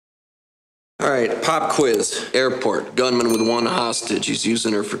All right, pop quiz. Airport. Gunman with one hostage. He's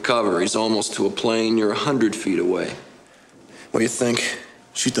using her for cover. He's almost to a plane. You're 100 feet away. What do you think?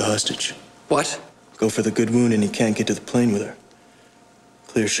 Shoot the hostage. What? Go for the good wound and he can't get to the plane with her.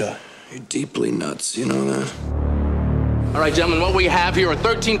 Clear shot. You're deeply nuts, you know that? All right, gentlemen, what we have here are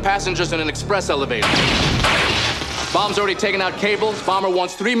 13 passengers in an express elevator. Bomb's already taken out cables. Bomber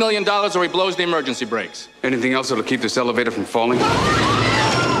wants $3 million or he blows the emergency brakes. Anything else that'll keep this elevator from falling?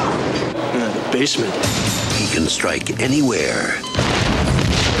 The basement. He can strike anywhere,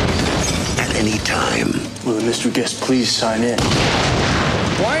 at any time. Will the mystery guest please sign in?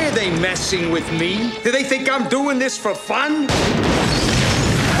 Why are they messing with me? Do they think I'm doing this for fun?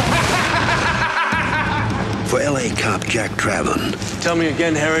 For LA cop Jack Traven. Tell me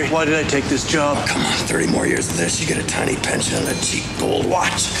again, Harry, why did I take this job? Oh, come on, 30 more years of this, you get a tiny pension and a cheap gold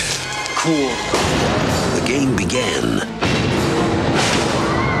watch. Cool. The game began.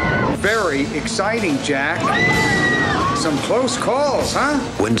 Very exciting, Jack. Some close calls, huh?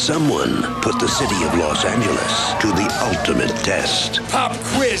 When someone put the city of Los Angeles to the ultimate test. Pop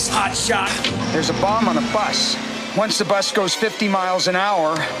quiz, hotshot. There's a bomb on a bus. Once the bus goes 50 miles an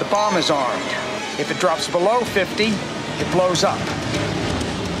hour, the bomb is armed. If it drops below 50, it blows up.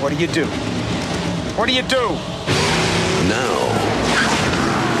 What do you do? What do you do?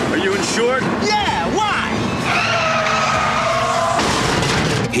 Now. Are you insured? Yeah, why?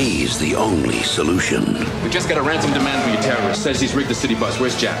 He's the only solution. We just got a ransom demand from your terrorist. Says he's rigged the city bus.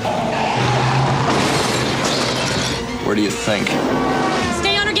 Where's Jack? Where do you think?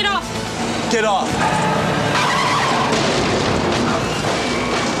 Stay on or get off. Get off.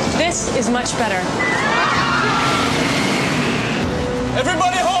 This is much better.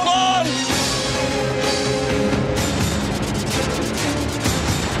 Everybody hold on!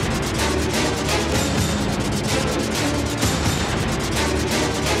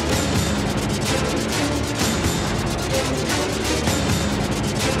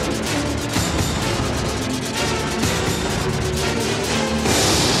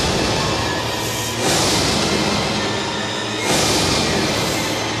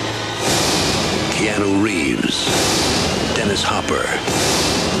 Keanu Reeves, Dennis Hopper,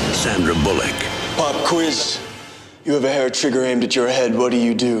 Sandra Bullock. Pop quiz. You have a hair trigger aimed at your head. What do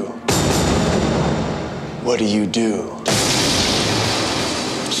you do? What do you do?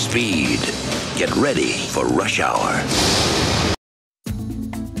 Speed. Get ready for rush hour.